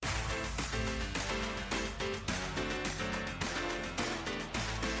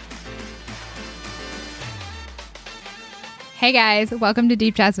Hey guys, welcome to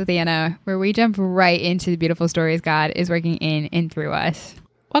Deep Chats with Anna, where we jump right into the beautiful stories God is working in and through us.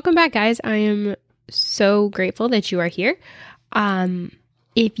 Welcome back, guys. I am so grateful that you are here.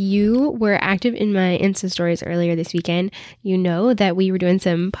 If you were active in my Insta stories earlier this weekend, you know that we were doing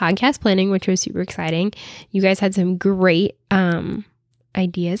some podcast planning, which was super exciting. You guys had some great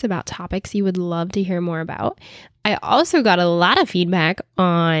ideas about topics you would love to hear more about. I also got a lot of feedback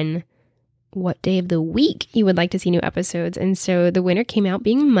on what day of the week you would like to see new episodes. And so the winner came out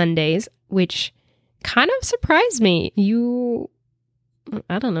being Mondays, which kind of surprised me.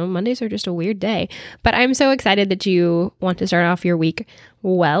 I don't know, Mondays are just a weird day. But I'm so excited that you want to start off your week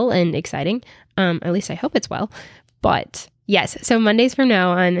well and exciting. At least I hope it's well. But yes, so Mondays from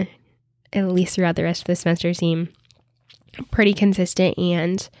now on, at least throughout the rest of the semester, seem pretty consistent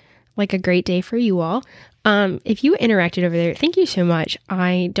and like a great day for you all. If you interacted over there, thank you so much.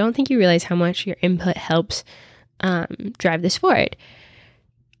 I don't think you realize how much your input helps drive this forward.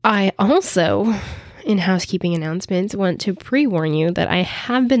 I also, in housekeeping announcements, want to pre-warn you that I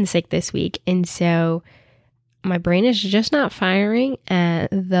have been sick this week, and so my brain is just not firing at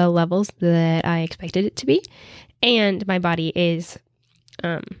the levels that I expected it to be, and my body is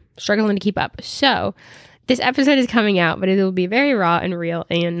struggling to keep up. So this episode is coming out, but it will be very raw and real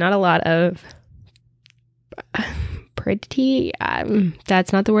and not a lot of pretty,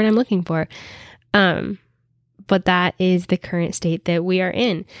 that's not the word I'm looking for. But that is the current state that we are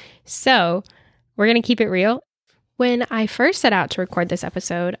in. So we're going to keep it real. When I first set out to record this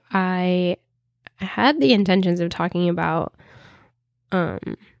episode, I had the intentions of talking about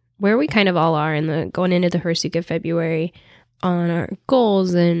where we kind of all are going into the first week of February on our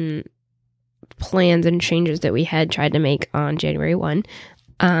goals and plans and changes that we had tried to make on January 1.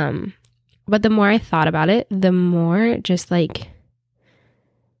 But the more I thought about it, the more just like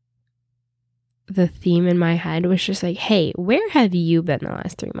the theme in my head was just like, hey, where have you been the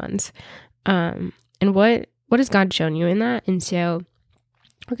last 3 months? And what has God shown you in that? And so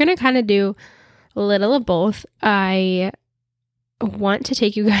we're going to kind of do a little of both. I want to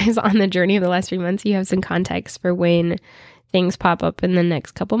take you guys on the journey of the last 3 months. You have some context for when things pop up in the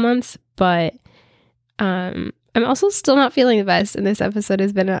next couple months, but I'm also still not feeling the best, and this episode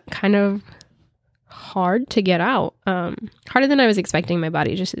has been kind of hard to get out. Harder than I was expecting. My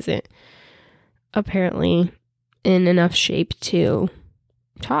body just isn't apparently in enough shape to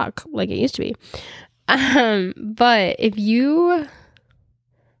talk like it used to be. But if you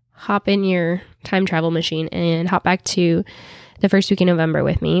hop in your time travel machine and hop back to the first week in November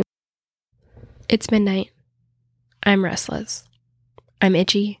with me, it's midnight. I'm restless. I'm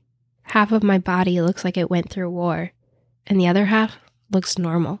itchy. Half of my body looks like it went through war, and the other half looks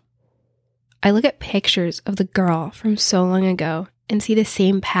normal. I look at pictures of the girl from so long ago and see the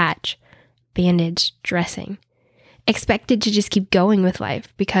same patch, bandage, dressing, expected to just keep going with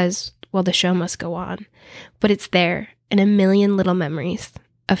life because, well, the show must go on. But it's there in a million little memories,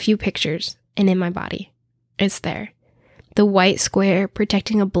 a few pictures, and in my body. It's there. The white square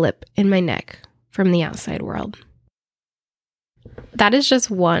protecting a blip in my neck from the outside world. That is just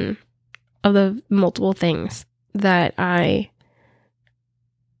one of the multiple things that I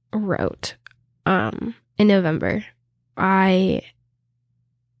wrote in November. I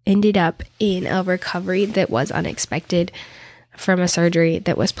ended up in a recovery that was unexpected from a surgery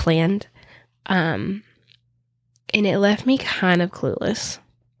that was planned. And it left me kind of clueless.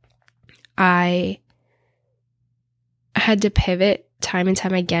 I had to pivot time and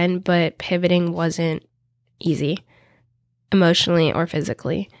time again, but pivoting wasn't easy, emotionally or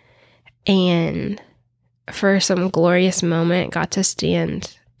physically. And for some glorious moment, got to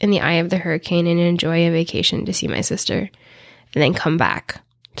stand in the eye of the hurricane and enjoy a vacation to see my sister, and then come back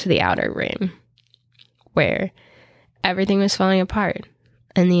to the outer ring where everything was falling apart,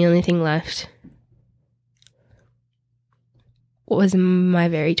 and the only thing left was my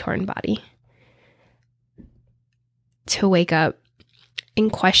very torn body. To wake up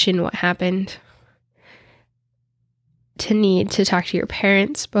and question what happened, to need to talk to your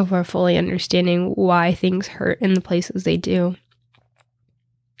parents before fully understanding why things hurt in the places they do,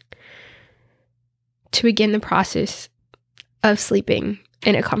 to begin the process of sleeping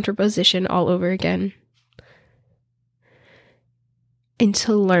in a comfortable position all over again, and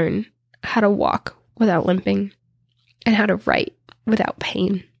to learn how to walk without limping and how to write without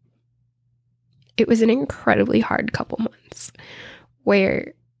pain. It was an incredibly hard couple months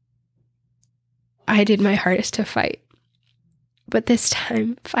where I did my hardest to fight. But this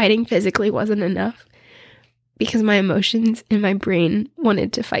time, fighting physically wasn't enough because my emotions and my brain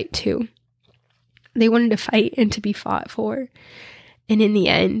wanted to fight too. They wanted to fight and to be fought for. And in the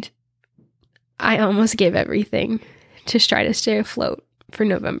end, I almost gave everything to try to stay afloat for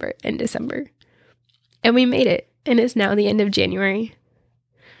November and December. And we made it, and it's now the end of January.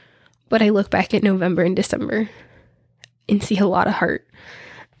 But I look back at November and December and see a lot of hurt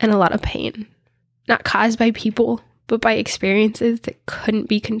and a lot of pain, not caused by people, but by experiences that couldn't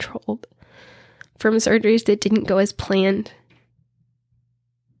be controlled, from surgeries that didn't go as planned,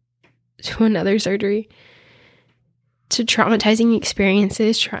 to another surgery, to traumatizing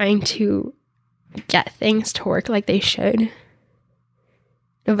experiences trying to get things to work like they should.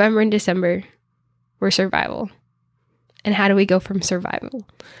 November and December were survival. And how do we go from survival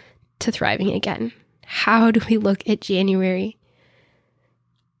to thriving again? How do we look at January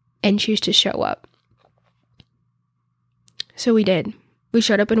and choose to show up? So we did. We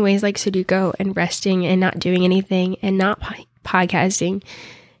showed up in ways like Sudoku and resting and not doing anything and not podcasting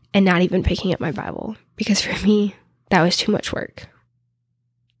and not even picking up my Bible, because for me, that was too much work.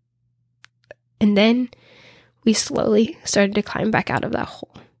 And then we slowly started to climb back out of that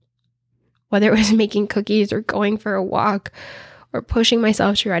hole. Whether it was making cookies or going for a walk or pushing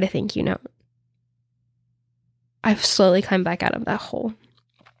myself to write a thank you note, I've slowly climbed back out of that hole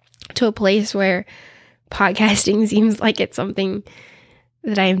to a place where podcasting seems like it's something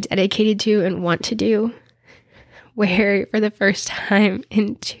that I am dedicated to and want to do, where for the first time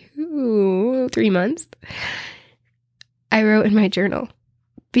in 3 months, I wrote in my journal,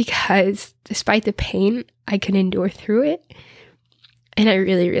 because despite the pain, I could endure through it, and I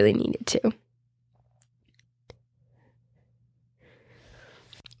really, really needed to.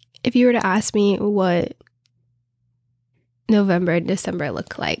 If you were to ask me what November and December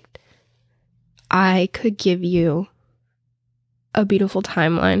look like, I could give you a beautiful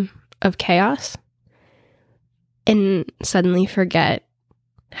timeline of chaos and suddenly forget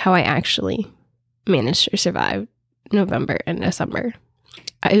how I actually managed to survive November and December.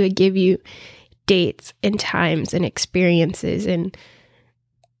 I would give you dates and times and experiences and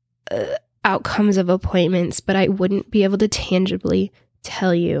outcomes of appointments, but I wouldn't be able to tangibly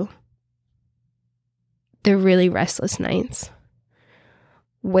tell you the really restless nights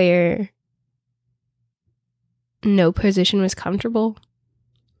where no position was comfortable,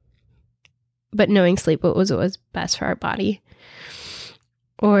 but knowing sleep was what was best for our body.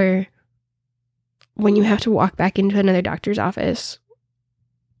 Or when you have to walk back into another doctor's office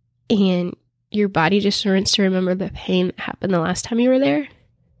and your body just starts to remember the pain that happened the last time you were there.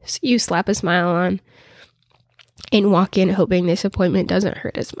 So you slap a smile on and walk in hoping this appointment doesn't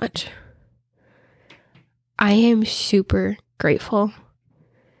hurt as much. I am super grateful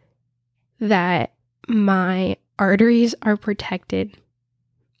that my arteries are protected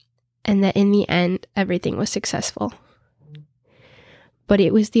and that in the end, everything was successful. But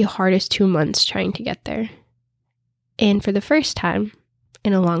it was the hardest 2 months trying to get there. And for the first time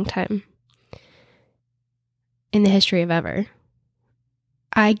in a long time in the history of ever,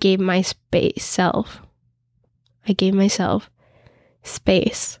 I gave myself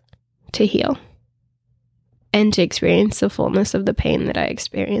space to heal and to experience the fullness of the pain that I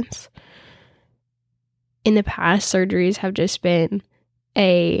experienced. In the past, surgeries have just been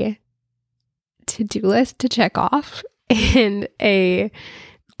a to-do list to check off and a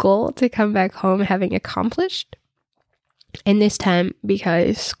goal to come back home having accomplished. And this time,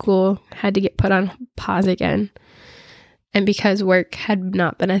 because school had to get put on pause again, and because work had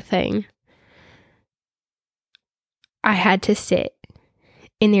not been a thing, I had to sit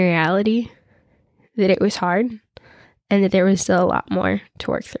in the reality that it was hard and that there was still a lot more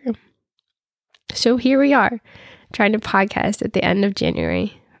to work through. So here we are, trying to podcast at the end of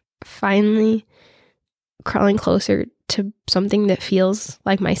January, finally crawling closer to something that feels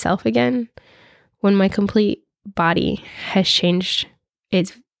like myself again, when my complete body has changed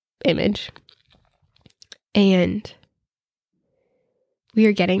its image. And we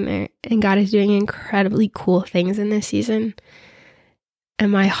are getting there, and God is doing incredibly cool things in this season. And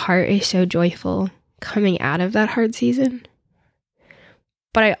my heart is so joyful coming out of that hard season.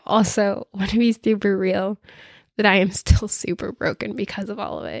 But I also want to be super real that I am still super broken because of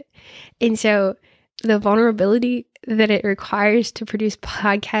all of it. And so the vulnerability that it requires to produce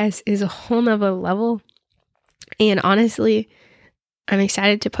podcasts is a whole nother level. And honestly, I'm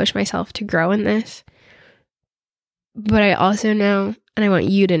excited to push myself to grow in this. But I also know, and I want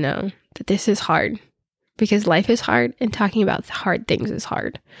you to know, that this is hard, because life is hard and talking about hard things is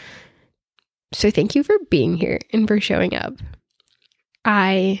hard. So thank you for being here and for showing up.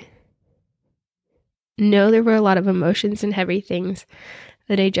 I know there were a lot of emotions and heavy things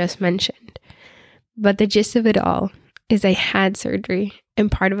that I just mentioned, but the gist of it all is I had surgery,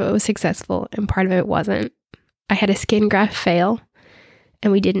 and part of it was successful and part of it wasn't. I had a skin graft fail,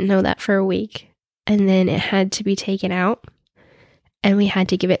 and we didn't know that for a week. and then it had to be taken out, and we had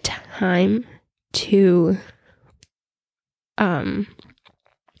to give it time to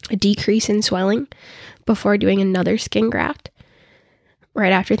decrease in swelling before doing another skin graft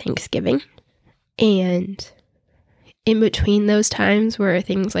right after Thanksgiving. And in between those times were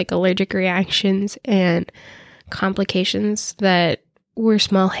things like allergic reactions and complications that were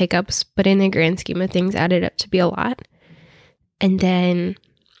small hiccups, but in the grand scheme of things added up to be a lot. And then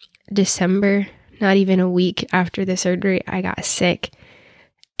December, not even a week after the surgery, I got sick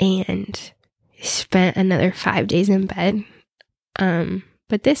and spent another 5 days in bed.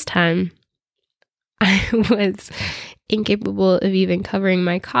 But this time, I was incapable of even covering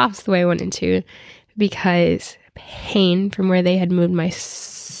my coughs the way I wanted to, because pain from where they had moved my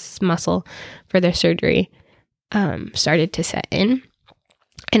muscle for the surgery started to set in.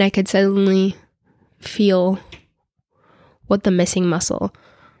 And I could suddenly feel what the missing muscle,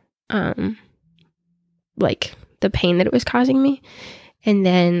 like the pain that it was causing me. And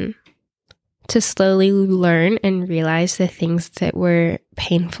then to slowly learn and realize the things that were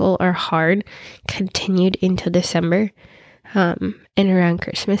painful or hard continued into December and around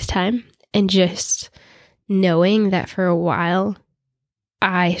Christmas time. And just knowing that for a while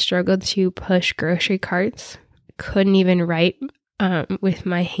I struggled to push grocery carts, couldn't even write with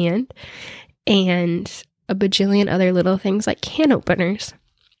my hand, and a bajillion other little things like can openers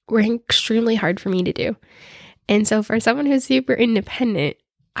were extremely hard for me to do. And so for someone who's super independent,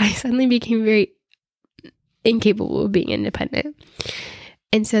 I suddenly became very incapable of being independent.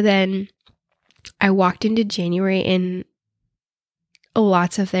 And so then I walked into January in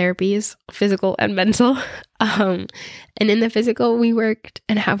lots of therapies, physical and mental. And in the physical, we worked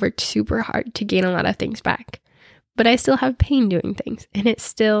and have worked super hard to gain a lot of things back. But I still have pain doing things. And it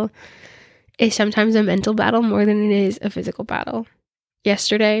still is sometimes a mental battle more than it is a physical battle.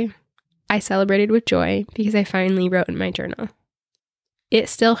 Yesterday, I celebrated with joy because I finally wrote in my journal. It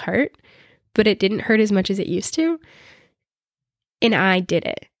still hurt, but it didn't hurt as much as it used to. And I did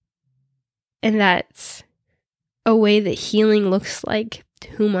it. And that's a way that healing looks like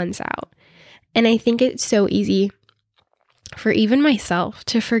 2 months out. And I think it's so easy for even myself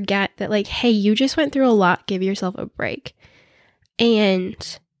to forget that, like, hey, you just went through a lot, give yourself a break.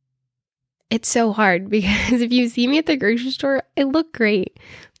 And it's so hard because if you see me at the grocery store, I look great,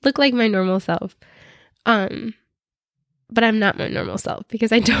 look like my normal self. But I'm not my normal self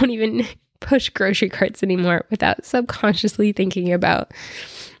because I don't even push grocery carts anymore without subconsciously thinking about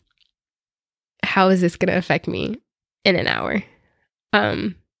how is this going to affect me in an hour.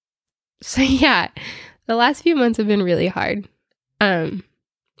 So yeah, the last few months have been really hard.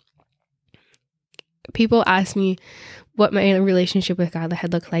 People ask me what my relationship with God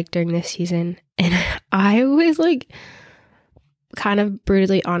had looked like during this season, and I was like kind of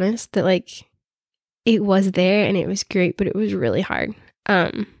brutally honest that like it was there and it was great, but it was really hard.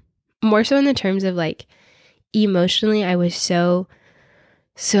 More so in the terms of like emotionally, I was so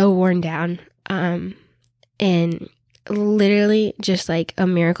worn down. And literally just like a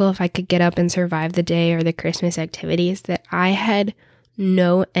miracle if I could get up and survive the day or the Christmas activities, that I had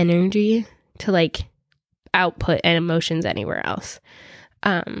no energy to like output and emotions anywhere else.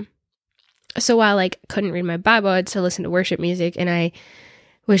 So while like couldn't read my Bible, I'd still listen to worship music, and I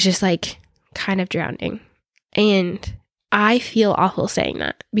was just like kind of drowning. And I feel awful saying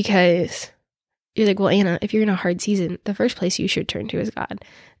that because you're like, well, Anna, if you're in a hard season, the first place you should turn to is God.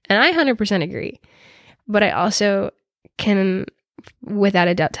 And I 100% agree. But I also can, without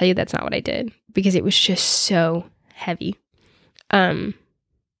a doubt, tell you that's not what I did because it was just so heavy.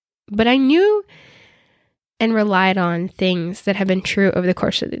 But I knew and relied on things that have been true over the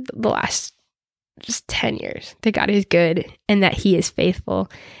course of the last just 10 years, that God is good and that He is faithful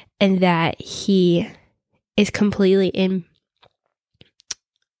and that He is completely in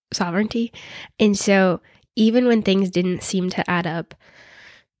sovereignty. And so even when things didn't seem to add up,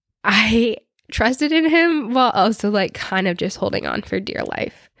 I trusted in Him while also like kind of just holding on for dear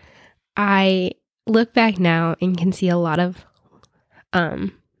life. I look back now and can see a lot of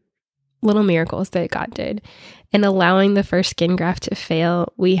little miracles that God did. And allowing the first skin graft to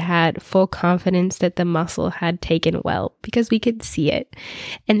fail, we had full confidence that the muscle had taken well because we could see it.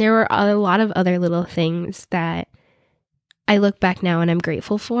 And there were a lot of other little things that I look back now and I'm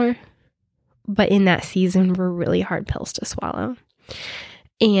grateful for, but in that season were really hard pills to swallow.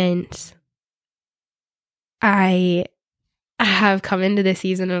 And I have come into the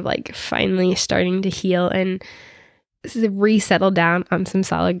season of like finally starting to heal and resettle down on some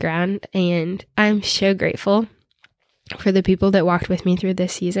solid ground. And I'm so grateful for the people that walked with me through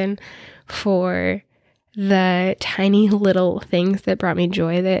this season, for the tiny little things that brought me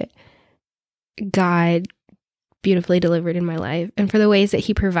joy that God beautifully delivered in my life, and for the ways that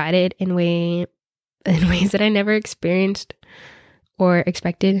he provided in ways that I never experienced or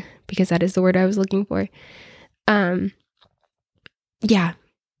expected, because that is the word I was looking for. Yeah,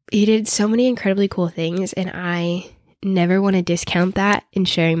 he did so many incredibly cool things, and I never want to discount that in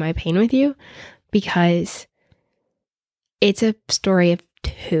sharing my pain with you, because it's a story of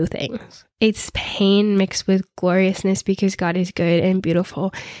two things. It's pain mixed with gloriousness, because God is good and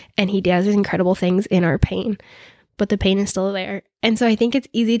beautiful, and he does incredible things in our pain, but the pain is still there. And so I think it's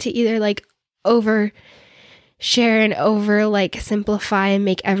easy to either like over share and over like simplify and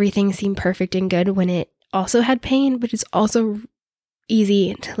make everything seem perfect and good when it also had pain, but it's also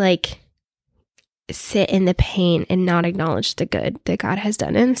easy to like sit in the pain and not acknowledge the good that God has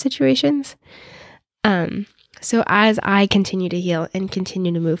done in situations. So as I continue to heal and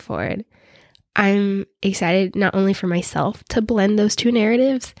continue to move forward, I'm excited not only for myself to blend those two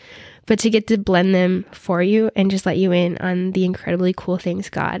narratives, but to get to blend them for you and just let you in on the incredibly cool things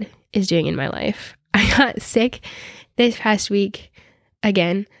God is doing in my life. I got sick this past week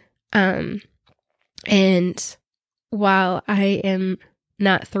again. And while I am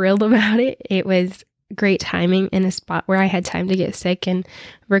not thrilled about it, it was great timing in a spot where I had time to get sick and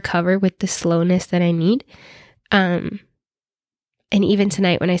recover with the slowness that I need. And even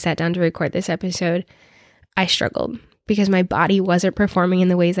tonight when I sat down to record this episode, I struggled because my body wasn't performing in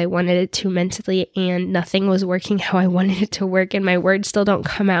the ways I wanted it to mentally, and nothing was working how I wanted it to work, and my words still don't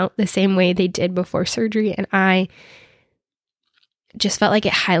come out the same way they did before surgery, and I just felt like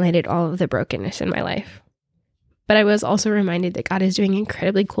it highlighted all of the brokenness in my life. But I was also reminded that God is doing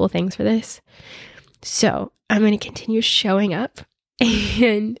incredibly cool things for this. So I'm going to continue showing up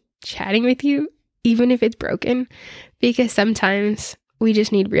and chatting with you, even if it's broken, because sometimes we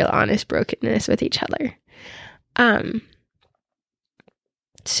just need real honest brokenness with each other.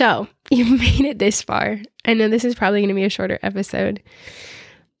 So you've made it this far. I know this is probably going to be a shorter episode,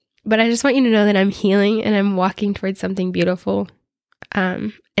 but I just want you to know that I'm healing and I'm walking towards something beautiful,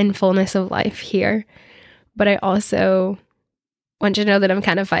 and fullness of life here. But I also want you to know that I'm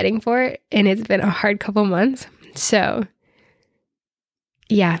kind of fighting for it, and it's been a hard couple months. So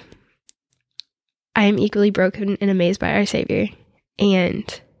yeah, I am equally broken and amazed by our Savior,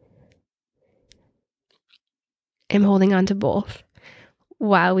 and I'm holding on to both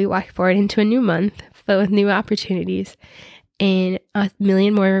while we walk forward into a new month filled with new opportunities and a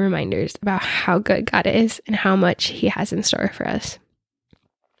million more reminders about how good God is and how much he has in store for us.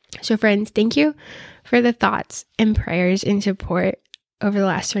 So friends, thank you for the thoughts and prayers and support over the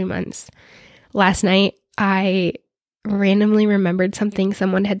last 3 months. Last night, I randomly remembered something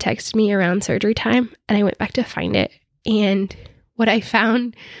someone had texted me around surgery time, and I went back to find it. And what I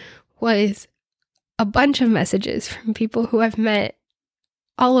found was a bunch of messages from people who I've met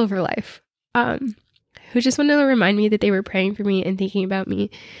all over life, who just wanted to remind me that they were praying for me and thinking about me.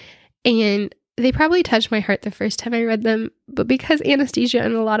 And they probably touched my heart the first time I read them, but because anesthesia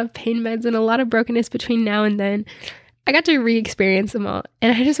and a lot of pain meds and a lot of brokenness between now and then, I got to re-experience them all.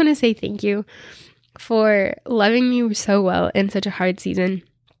 And I just want to say thank you for loving me so well in such a hard season.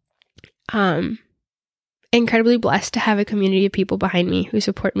 Incredibly blessed to have a community of people behind me who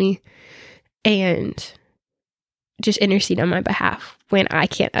support me and just intercede on my behalf when I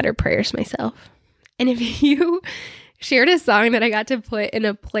can't utter prayers myself. And if you shared a song that I got to put in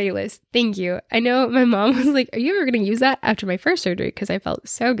a playlist, thank you. I know my mom was like, are you ever going to use that after my first surgery? Because I felt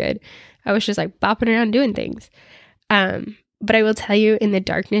so good. I was just like bopping around doing things. But I will tell you, in the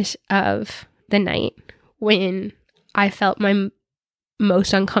darkness of the night, when I felt my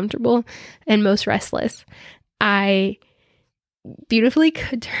most uncomfortable and most restless, I beautifully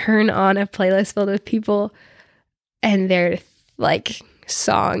could turn on a playlist filled with people and their like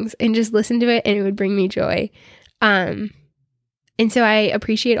songs and just listen to it, and it would bring me joy. And so I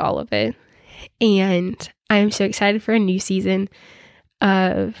appreciate all of it, and I'm so excited for a new season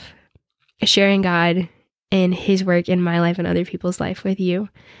of sharing God and his work in my life and other people's life with you.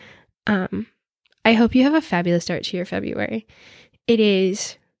 I hope you have a fabulous start to your February. It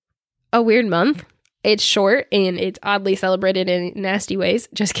is a weird month. It's short and it's oddly celebrated in nasty ways.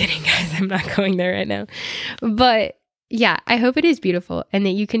 Just kidding, guys. I'm not going there right now. But yeah, I hope it is beautiful and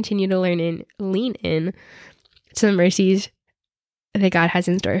that you continue to learn and lean in to the mercies that God has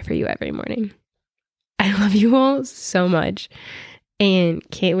in store for you every morning. I love you all so much and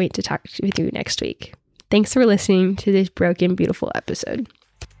can't wait to talk with you next week. Thanks for listening to this broken, beautiful episode.